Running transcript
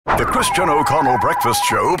The Christian O'Connell Breakfast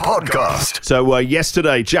Show podcast. So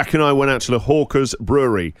yesterday, Jack and I went out to the Hawker's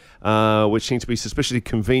Brewery, which seemed to be suspiciously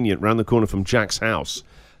convenient, round the corner from Jack's house.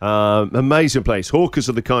 Amazing place. Hawkers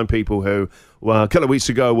are the kind of people who, well, a couple of weeks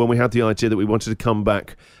ago when we had the idea that we wanted to come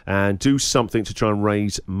back and do something to try and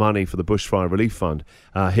raise money for the Bushfire Relief Fund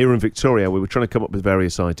here in Victoria, we were trying to come up with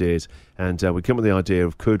various ideas, and we came up with the idea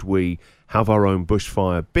of could we have our own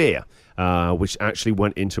bushfire beer, which actually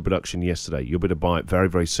went into production yesterday. You'll be able to buy it very,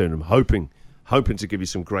 very soon. I'm hoping to give you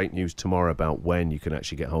some great news tomorrow about when you can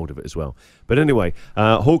actually get hold of it as well. But anyway,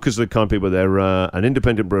 Hawkers are the kind of people. They're an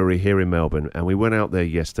independent brewery here in Melbourne, and we went out there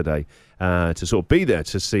yesterday to sort of be there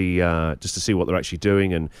to see just to see what they're actually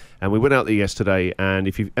doing. And we went out there yesterday, and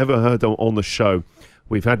if you've ever heard them on the show,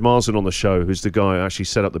 we've had Marsden on the show, who's the guy who actually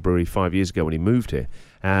set up the brewery 5 years ago when he moved here,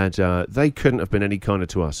 and they couldn't have been any kinder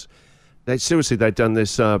to us. They'd done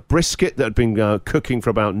this brisket that had been cooking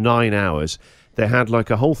for about 9 hours. They had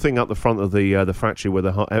like a whole thing up the front of the factory where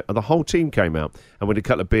the whole team came out, and we had a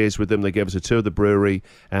couple of beers with them. They gave us a tour of the brewery,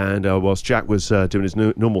 and whilst Jack was doing his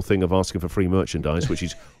normal thing of asking for free merchandise, which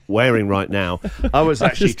he's wearing right now, I was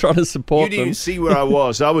actually just trying to support them. You didn't see where I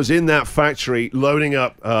was. I was in that factory loading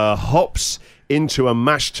up hops into a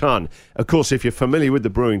mash tun. Of course, if you're familiar with the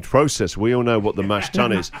brewing process, we all know what the mash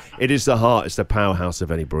tun is. It is the heart, it's the powerhouse of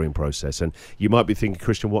any brewing process. And you might be thinking,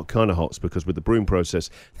 Christian, what kind of hops? Because with the brewing process,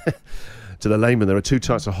 to the layman, there are two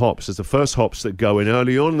types of hops. There's the first hops that go in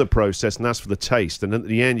early on in the process, and that's for the taste. And at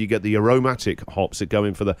the end, you get the aromatic hops that go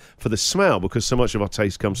in for the smell, because so much of our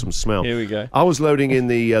taste comes from smell. Here we go. I was loading in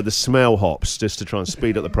the smell hops just to try and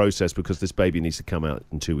speed up the process, because this baby needs to come out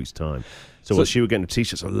in 2 weeks' time. So while she was getting the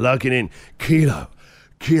t-shirts, I'm lugging in kilo.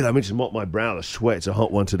 I mean, just mop my brow. The sweat. It's a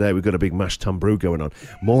hot one today. We've got a big mash tun brew going on.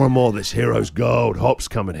 More and more, this Heroes Gold hops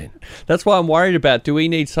coming in. That's why I'm worried about. Do we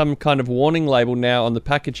need some kind of warning label now on the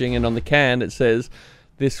packaging and on the can that says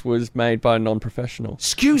this was made by a non-professional?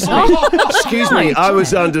 Excuse me. I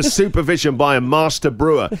was under supervision by a master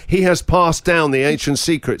brewer. He has passed down the ancient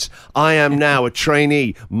secrets. I am now a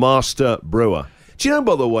trainee master brewer. Do you know,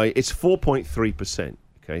 by the way, it's 4.3%.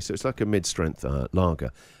 Okay, so it's like a mid-strength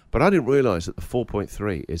lager. But I didn't realise that the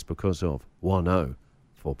 4.3 is because of 1-0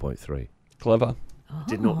 4.3. Clever.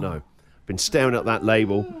 Did not know. Been staring at that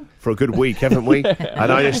label for a good week, haven't we?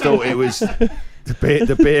 And I just thought it was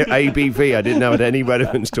the beer ABV. I didn't have any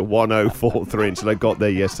relevance to 1043 until I got there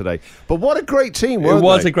yesterday. But what a great team, weren't they? It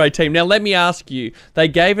was a great team. Now, let me ask you, they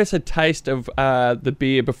gave us a taste of the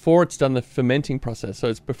beer before it's done the fermenting process, so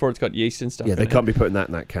it's before it's got yeast and stuff in Yeah, they it. can't be putting that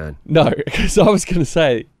in that can. No, because I was going to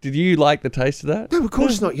say, did you like the taste of that? No, of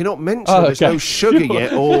course not. You're not meant to. Oh, There's okay. no sugar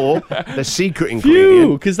yet or the secret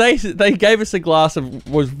ingredient. Because they gave us a glass of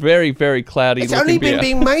was very, very cloudy It's looking only beer. been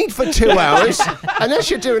being made for 2 hours, unless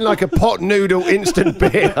you're doing like a pot noodle instant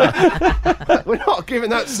beer. We're not serving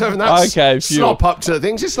that slop up to the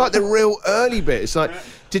things. It's like the real early bit. It's like,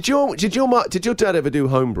 did your dad ever do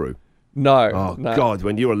homebrew? No. Oh no. God,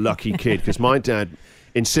 when you were a lucky kid, because my dad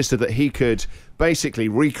insisted that he could basically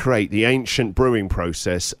recreate the ancient brewing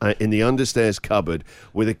process in the understairs cupboard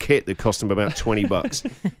with a kit that cost him about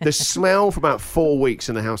 $20. The smell for about 4 weeks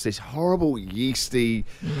in the house, this horrible yeasty,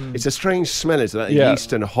 it's a strange smell, isn't it? Yeah.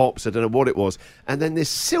 Yeast and hops, I don't know what it was. And then this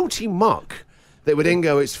silty muck that would then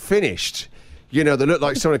go, it's finished. You know, they look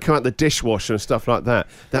like someone had come out the dishwasher and stuff like that.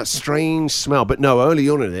 That strange smell. But no, early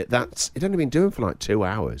on in it, it only been doing for like 2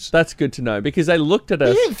 hours. That's good to know, because they looked at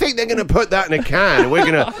us. You think they're going to put that in a can? We're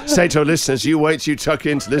going to say to our listeners, you wait till you tuck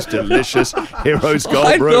into this delicious Heroes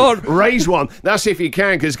Gold brew. Raise one. That's if you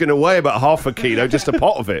can, because it's going to weigh about half a kilo, just a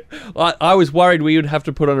pot of it. I was worried we would have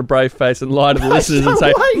to put on a brave face and lie to the listeners and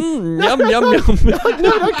say, yum, yum, yum. No, I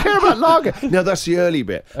don't care about lager. No, that's the early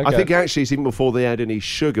bit. Okay. I think actually it's even before they add any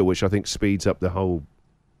sugar, which I think speeds up the whole,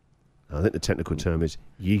 I think the technical term is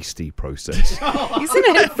yeasty process. Isn't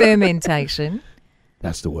it fermentation?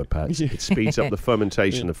 That's the word, Pat. It speeds up the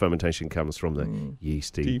fermentation. The fermentation comes from the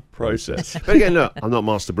yeasty process. But again, look, I'm not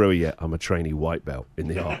master brewer yet. I'm a trainee white belt in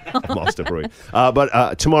the art of master brewing.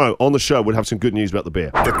 But tomorrow on the show, we'll have some good news about the beer.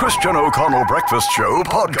 The Christian O'Connell Breakfast Show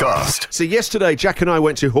podcast. So yesterday, Jack and I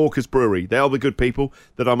went to Hawker's Brewery. They are the good people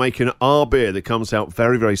that are making our beer that comes out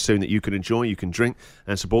very, very soon that you can enjoy, you can drink,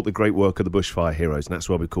 and support the great work of the Bushfire Heroes. And that's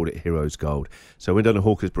why we called it Heroes Gold. So we went down to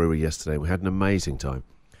Hawker's Brewery yesterday. We had an amazing time.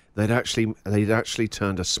 They'd actually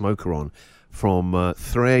turned a smoker on from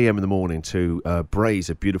 3 a.m. in the morning to braise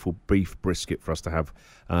a beautiful beef brisket for us to have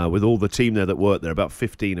with all the team there that worked there. About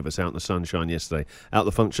 15 of us out in the sunshine yesterday, out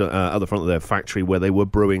the front of their factory where they were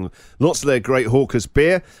brewing lots of their great Hawker's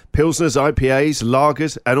beer, Pilsners, IPAs,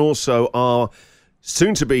 lagers, and also our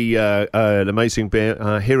soon-to-be an amazing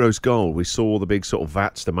beer, Heroes Gold. We saw the big sort of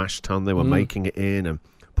vats, the mash tun they were making it in, and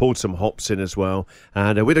poured some hops in as well,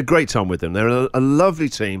 and we had a great time with them. They're a lovely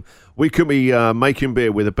team. We could be making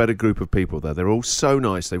beer with a better group of people there. They're all so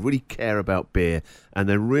nice. They really care about beer, and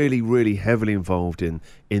they're really, really heavily involved in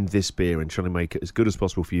this beer and trying to make it as good as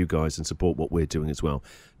possible for you guys and support what we're doing as well.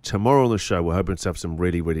 Tomorrow on the show, we're hoping to have some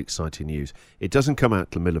really, really exciting news. It doesn't come out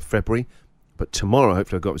till the middle of February, but tomorrow,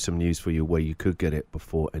 hopefully, I've got some news for you where you could get it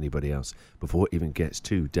before anybody else, before it even gets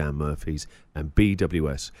to Dan Murphy's and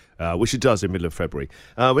BWS, which it does in the middle of February.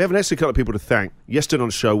 We have an extra couple of people to thank. Yesterday on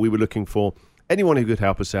the show, we were looking for anyone who could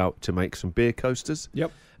help us out to make some beer coasters.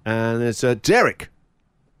 Yep. And there's Derek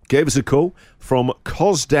gave us a call from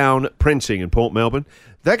Cosdown Printing in Port Melbourne.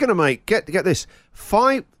 They're going to make, get this,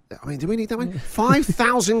 do we need that many?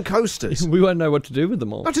 5,000 coasters. We won't know what to do with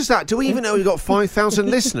them all. Not just that, do we even know we've got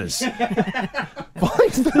 5,000 listeners?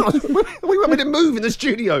 5,000? We want me to move in the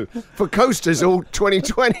studio for coasters all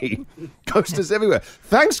 2020. Coasters everywhere.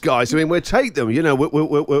 Thanks, guys. I mean, we'll take them. You know,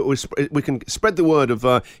 we can spread the word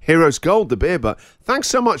of Heroes Gold, the beer, but thanks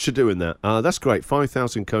so much for doing that. That's great.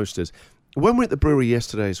 5,000 coasters. When we were at the brewery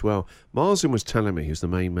yesterday as well, Marsden was telling me, who's the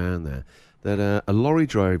main man there, that a lorry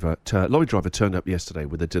driver turned up yesterday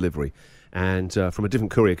with a delivery, and from a different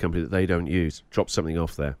courier company that they don't use, dropped something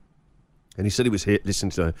off there. And he said he was here listening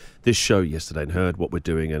to this show yesterday and heard what we're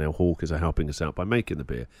doing, and our hawkers are helping us out by making the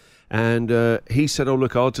beer. And he said, "Oh,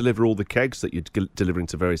 look, I'll deliver all the kegs that you're delivering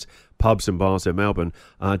to various pubs and bars in Melbourne.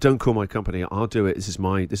 Don't call my company. I'll do it. This is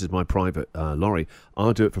my private lorry.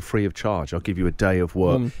 I'll do it for free of charge. I'll give you a day of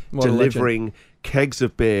work delivering kegs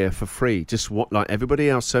of beer for free. Just like everybody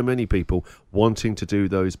else, so many people wanting to do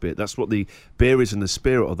those beer. That's what the beer is in the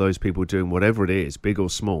spirit of those people doing whatever it is, big or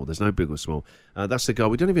small. There's no big or small. That's the guy.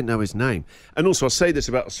 We don't even know his name. And also, I'll say this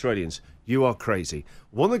about Australians. You are crazy.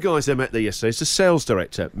 One of the guys I met there yesterday is the sales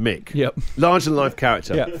director, Mick. Yep. Larger-than-life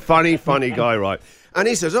character. Yep. Funny guy, right? And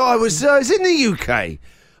he says, I was in the UK. I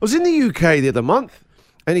was in the UK the other month.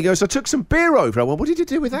 And he goes, I took some beer over. I went, what did you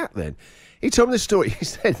do with that then? He told me this story. He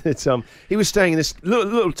said that he was staying in this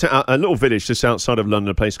little village just outside of London,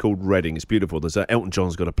 a place called Reading. It's beautiful. There's Elton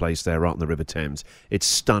John's got a place there right on the River Thames. It's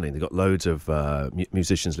stunning. They've got loads of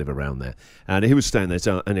musicians live around there. And he was staying there,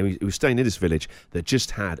 and he was staying in this village that just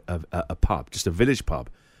had a pub, just a village pub.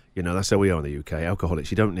 You know, that's how we are in the UK. Alcoholics,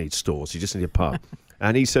 you don't need stores. You just need a pub.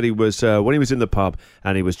 And he said he was, when he was in the pub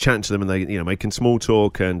and he was chatting to them and they, making small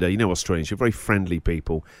talk and, Australians, you're very friendly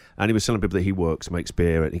people. And he was telling people that he makes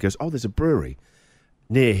beer. And he goes, there's a brewery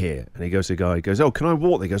near here. And he goes to the guy, he goes, can I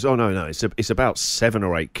walk there? He goes, no, it's about 7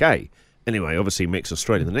 or 8K. Anyway, obviously Mick's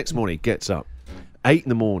Australian. The next morning he gets up, 8 in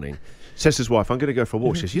the morning, says to his wife, I'm going to go for a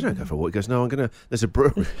walk. She says, you don't go for a walk. He goes, no, there's a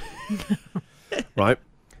brewery. Right?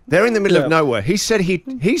 They're in the middle of nowhere. He said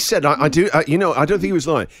I don't think he was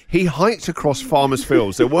lying. He hiked across farmers'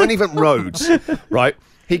 fields. There weren't even roads, right?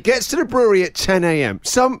 He gets to the brewery at 10 a.m.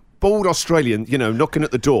 Some bald Australian, knocking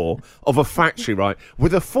at the door of a factory, right,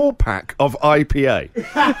 with a 4-pack of IPA,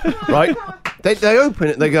 right? They open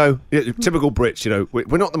it. They go, typical Brits,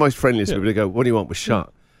 we're not the most friendliest people. They go, what do you want? We're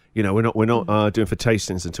shut. We're not doing for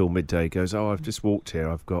tastings until midday. He goes, I've just walked here.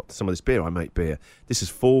 I've got some of this beer. I make beer. This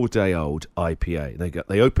is 4-day-old IPA.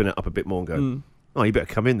 They open it up a bit more and go, you better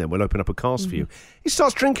come in then. We'll open up a cask for you. He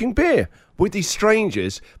starts drinking beer with these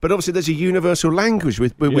strangers, but obviously there's a universal language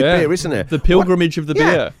with beer, isn't there? The pilgrimage of the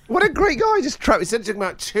beer. What a great guy. Just he said it took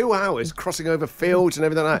about 2 hours crossing over fields and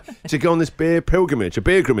everything like that to go on this beer pilgrimage, to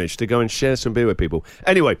go and share some beer with people.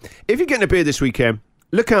 Anyway, if you're getting a beer this weekend,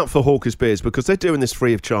 look out for Hawker's Beers because they're doing this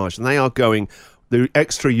free of charge and they are going the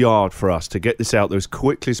extra yard for us to get this out there as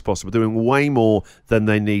quickly as possible, doing way more than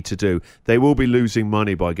they need to do. They will be losing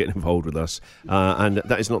money by getting involved with us. And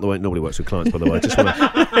that is not the way it normally works with clients, by the way. I just want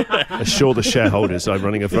to assure the shareholders I'm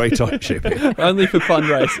running a very tight ship here. Only for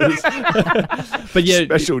fundraisers. But yeah,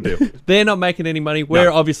 special deal. They're not making any money.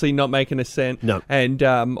 We're obviously not making a cent. No. And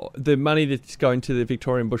the money that's going to the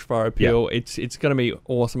Victorian Bushfire Appeal, it's going to be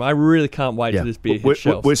awesome. I really can't wait till this beer hits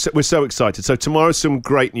shelves. We're so excited. So tomorrow's some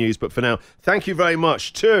great news, but for now, thank you very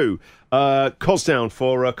much to Cosdown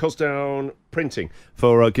Printing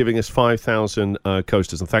for giving us 5,000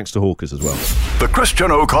 coasters, and thanks to Hawkers as well. The Christian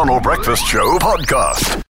O'Connell Breakfast Show podcast.